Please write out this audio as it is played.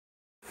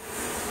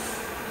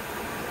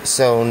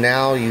So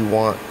now you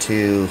want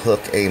to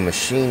hook a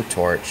machine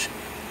torch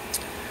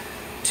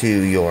to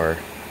your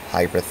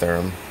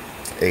Hypertherm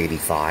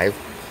 85.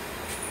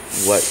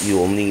 What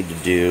you'll need to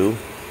do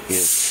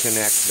is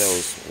connect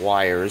those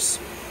wires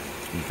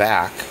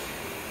back,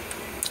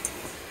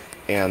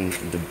 and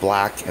the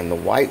black and the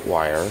white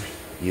wire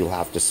you'll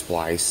have to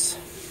splice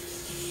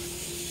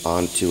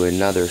onto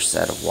another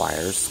set of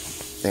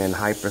wires. And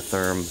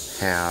Hypertherm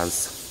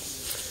has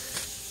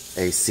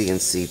a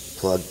CNC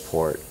plug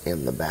port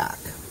in the back,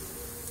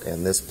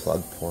 and this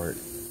plug port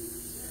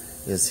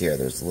is here.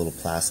 There's a little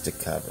plastic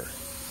cover.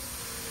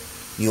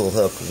 You'll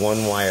hook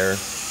one wire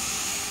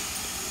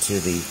to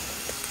the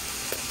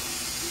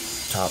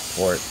top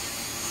port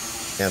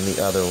and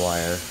the other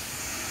wire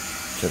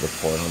to the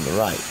port on the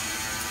right.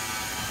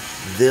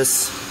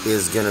 This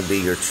is going to be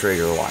your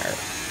trigger wire.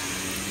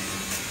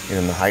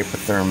 In the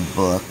Hypertherm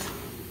book,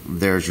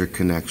 there's your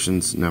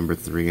connections, number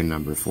 3 and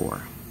number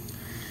 4.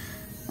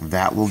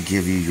 That will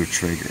give you your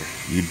trigger.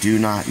 You do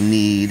not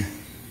need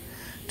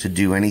to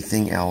do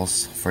anything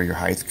else for your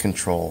height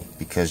control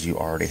because you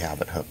already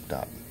have it hooked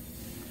up.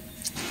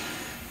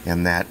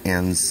 And that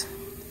ends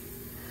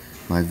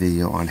my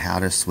video on how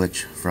to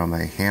switch from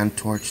a hand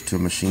torch to a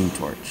machine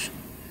torch.